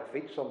robotic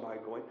feet somehow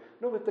going.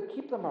 No, we have to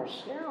keep them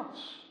ourselves.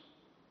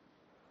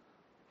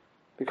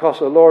 Because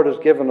the Lord has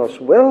given us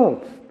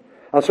will.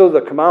 And so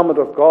the commandment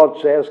of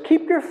God says,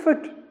 keep your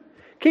foot.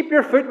 Keep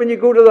your foot when you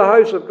go to the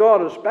house of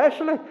God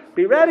especially.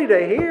 Be ready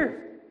to hear.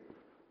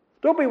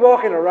 Don't be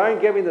walking around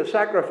giving the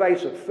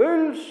sacrifice of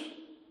fools.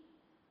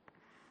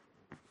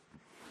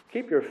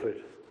 Keep your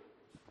foot.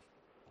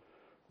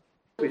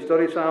 We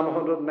study Psalm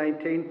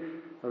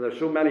 119, and there's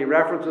so many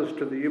references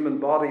to the human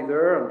body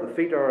there, and the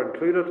feet are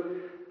included.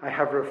 I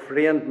have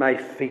refrained my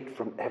feet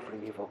from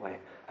every evil way.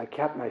 I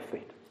kept my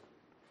feet.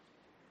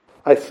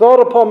 I thought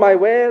upon my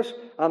ways,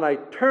 and I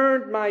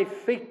turned my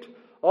feet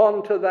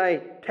unto thy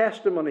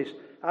testimonies.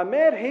 I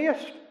made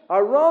haste, I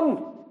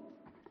run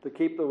to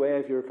keep the way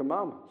of your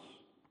commandments.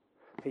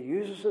 He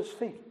uses his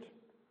feet.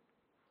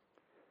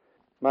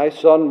 My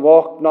son,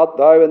 walk not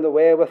thou in the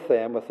way with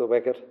them, with the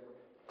wicked.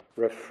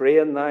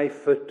 Refrain thy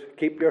foot,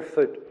 keep your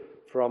foot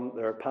from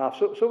their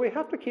path. So we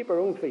have to keep our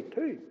own feet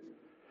too.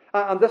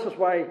 And this is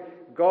why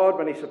God,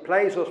 when he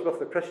supplies us with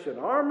the Christian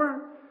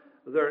armour,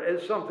 there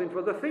is something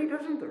for the feet,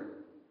 isn't there?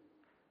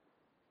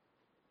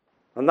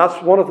 And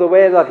that's one of the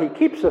ways that he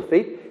keeps the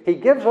feet. He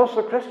gives us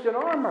the Christian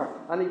armour,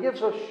 and he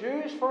gives us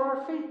shoes for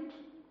our feet.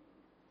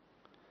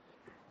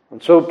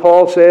 And so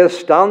Paul says,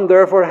 stand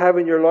therefore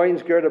having your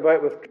loins girt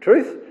about with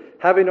truth,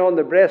 having on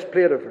the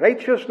breastplate of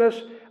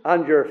righteousness,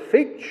 and your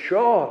feet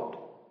shod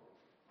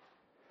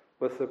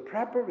with the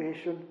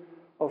preparation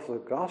of the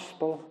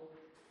gospel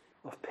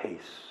of peace.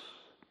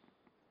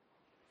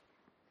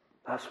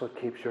 That's what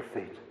keeps your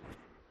feet.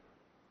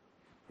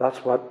 That's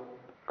what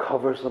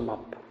covers them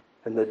up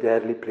in the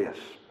deadly place.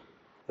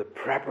 The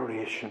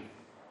preparation,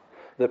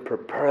 the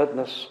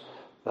preparedness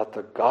that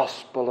the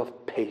gospel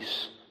of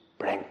peace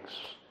brings.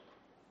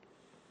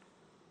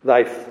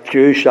 Thy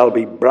shoes shall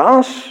be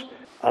brass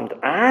and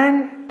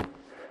iron,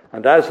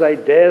 and as thy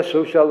days,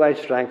 so shall thy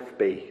strength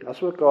be.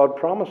 That's what God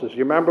promises.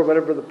 You remember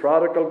whenever the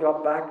prodigal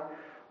got back,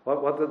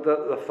 what did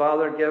the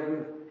father give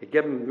him? He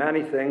gave him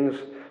many things,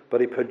 but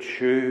he put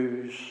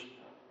shoes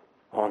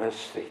on his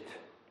feet.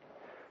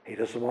 He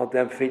doesn't want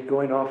them feet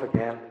going off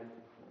again.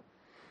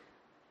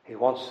 He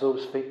wants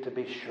those feet to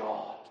be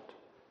shod,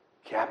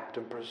 kept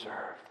and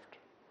preserved.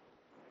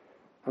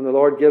 And the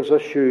Lord gives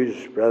us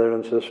shoes, brethren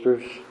and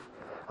sisters.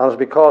 And it's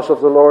because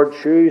of the Lord's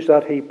shoes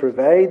that he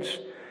provides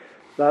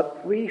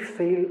that we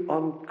feel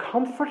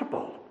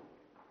uncomfortable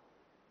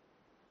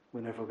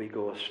whenever we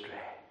go astray.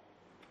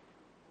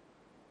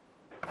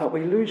 That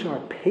we lose our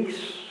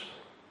peace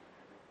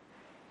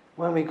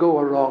when we go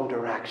a wrong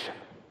direction.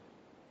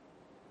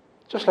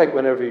 Just like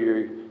whenever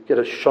you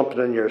get something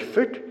in your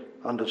foot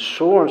and it's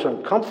sore and it's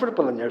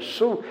uncomfortable and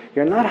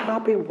you're not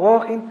happy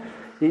walking.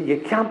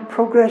 You can't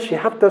progress. You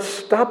have to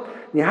stop.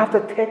 You have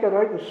to take it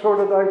out and sort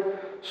it out.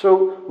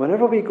 So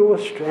whenever we go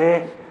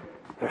astray,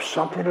 there's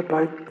something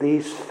about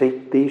these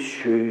feet, these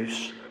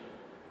shoes,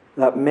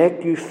 that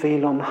make you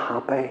feel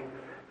unhappy.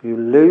 You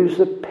lose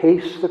the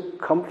peace, the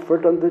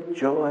comfort and the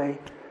joy,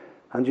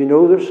 and you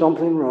know there's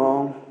something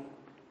wrong.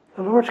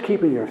 The Lord's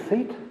keeping your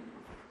feet.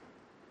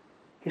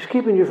 He's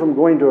keeping you from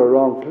going to a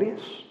wrong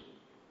place.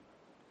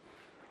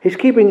 He's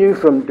keeping you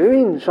from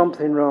doing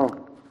something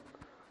wrong.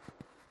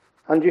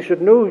 And you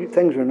should know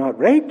things are not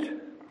right.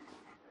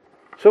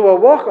 So a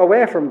walk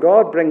away from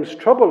God brings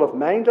trouble of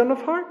mind and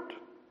of heart.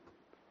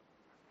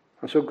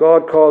 And so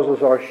God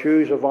causes our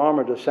shoes of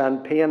armour to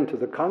send pain to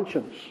the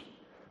conscience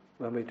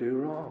when we do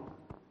wrong.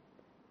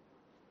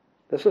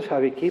 This is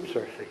how he keeps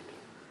our feet.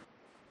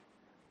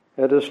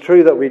 It is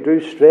true that we do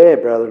stray,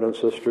 brethren and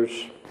sisters,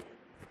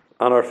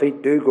 and our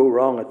feet do go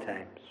wrong at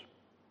times.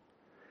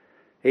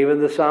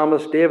 Even the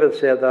psalmist David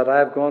said that, I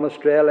have gone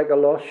astray like a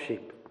lost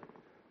sheep.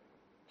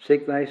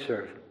 Seek thy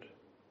servant.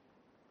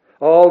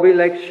 All we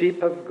like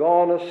sheep have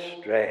gone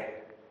astray.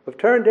 We've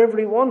turned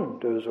every one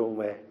to his own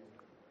way.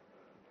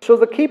 So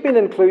the keeping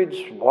includes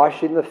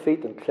washing the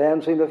feet and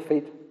cleansing the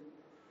feet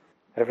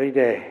every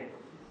day.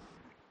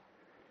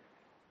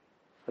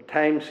 At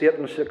times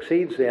Satan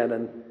succeeds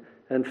then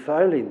in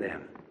fouling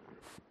them.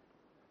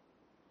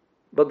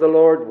 But the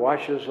Lord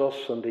washes us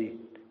and he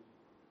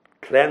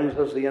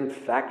cleanses the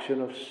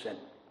infection of sin.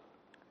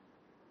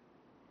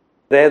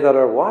 They that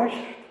are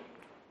washed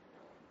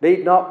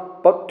need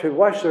not but to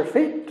wash their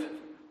feet,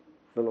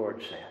 the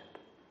Lord said.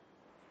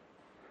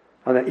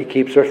 And that he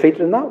keeps their feet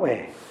in that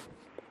way,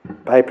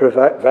 by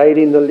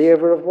providing the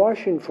laver of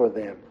washing for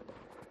them.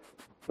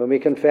 When we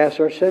confess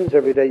our sins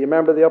every day, you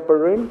remember the upper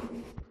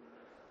room?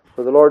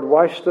 Where the Lord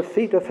washed the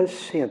feet of his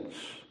saints.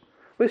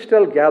 We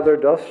still gather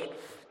dust.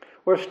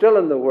 We're still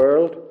in the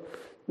world.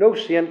 No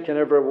saint can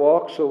ever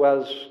walk so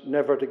as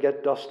never to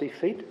get dusty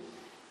feet.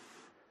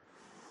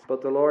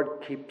 But the Lord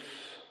keeps,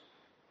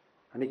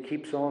 and he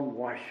keeps on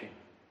washing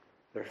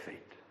their feet.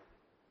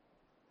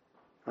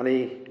 And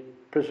he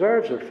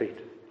preserves their feet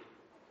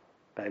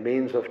by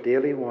means of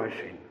daily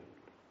washing.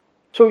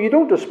 So you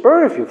don't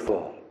despair if you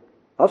fall.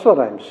 That's what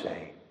I'm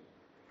saying.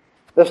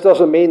 This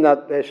doesn't mean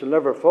that they shall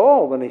never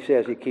fall when he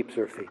says he keeps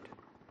their feet.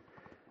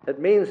 It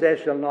means they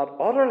shall not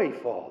utterly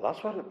fall.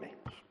 That's what it means.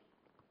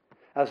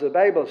 As the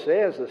Bible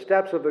says, the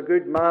steps of a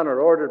good man are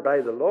ordered by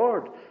the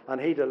Lord,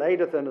 and he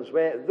delighteth in his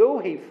way. Though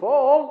he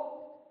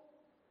fall,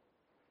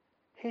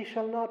 he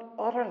shall not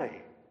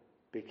utterly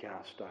be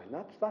cast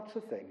down. That's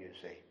the thing, you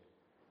see.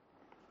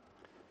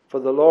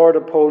 For the Lord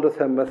upholdeth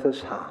him with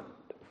his hand.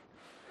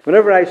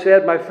 Whenever I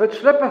said, my foot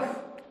slippeth,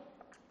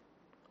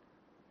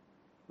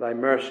 thy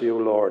mercy, O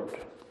Lord,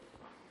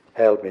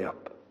 held me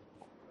up.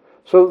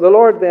 So the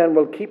Lord then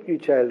will keep you,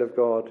 child of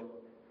God,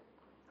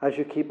 as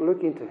you keep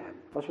looking to him.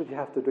 That's what you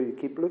have to do. You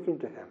keep looking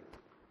to him.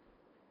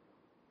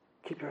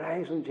 Keep your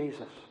eyes on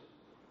Jesus.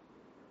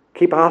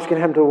 Keep asking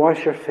him to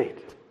wash your feet.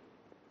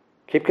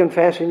 Keep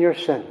confessing your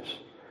sins.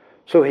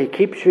 So he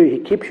keeps you. He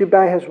keeps you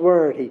by his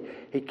word.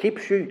 He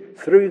keeps you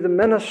through the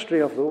ministry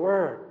of the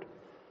word.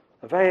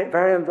 A very,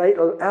 very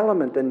vital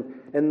element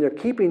in the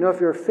keeping of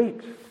your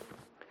feet.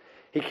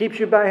 He keeps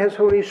you by his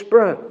Holy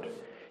Spirit.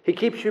 He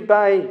keeps you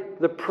by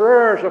the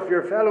prayers of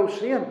your fellow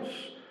saints.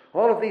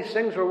 All of these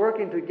things are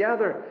working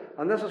together.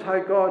 And this is how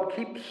God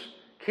keeps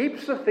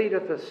the feet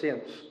of the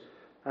saints.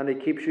 And he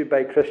keeps you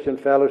by Christian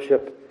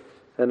fellowship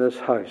in his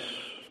house.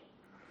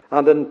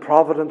 And in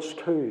providence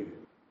too.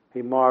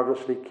 He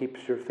marvelously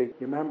keeps your feet.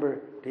 You remember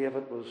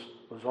David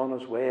was on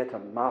his way to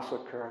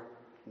massacre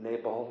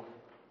Nabal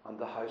and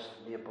the house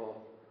of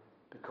Nabal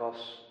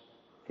because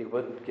he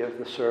wouldn't give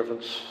the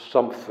servants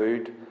some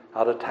food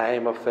at a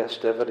time of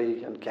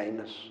festivity and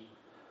kindness.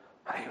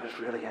 And he was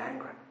really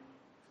angry.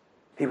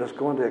 He was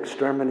going to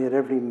exterminate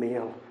every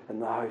male in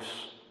the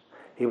house.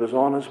 He was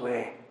on his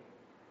way.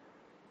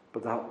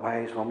 But that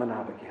wise woman,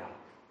 Abigail,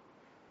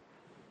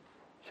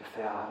 she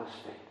fell at his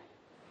feet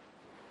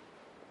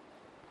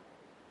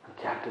and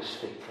kept his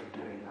feet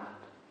from doing that.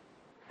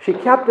 She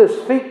kept his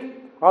feet,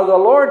 or the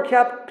Lord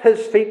kept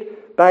his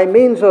feet by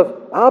means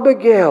of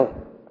Abigail.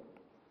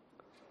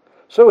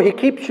 So he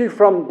keeps you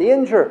from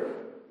danger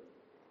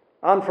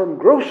and from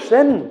gross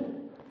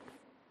sin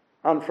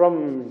and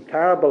from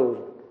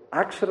terrible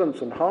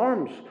accidents and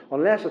harms,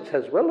 unless it's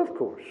his will, of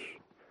course.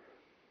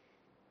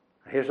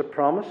 Here's a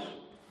promise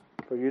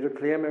for you to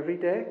claim every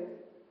day.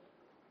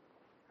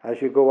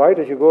 As you go out,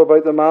 as you go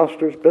about the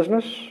Master's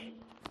business,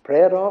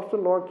 pray it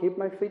often, Lord, keep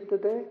my feet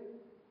today.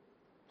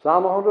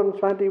 Psalm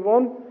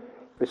 121,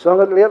 we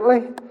sung it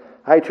lately.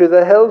 I to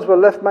the hills will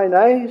lift mine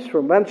eyes,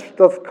 from whence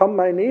doth come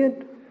mine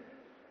aid.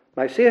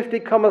 My safety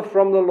cometh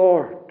from the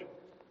Lord,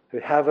 who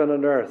heaven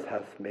and earth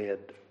hath made.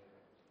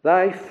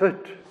 Thy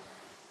foot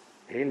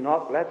he'll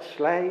not let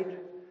slide,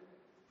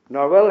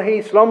 nor will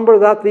he slumber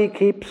that thee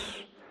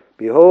keeps.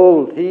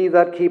 Behold, he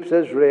that keeps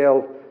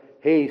Israel,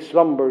 he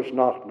slumbers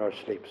not nor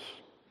sleeps.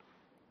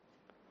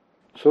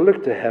 So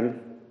look to him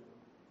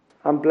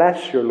and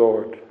bless your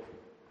Lord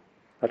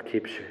that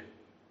keeps you.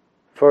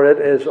 For it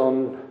is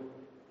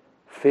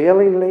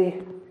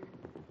unfailingly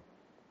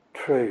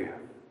true.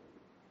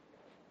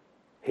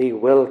 He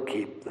will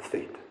keep the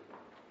feet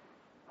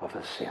of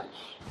his saints.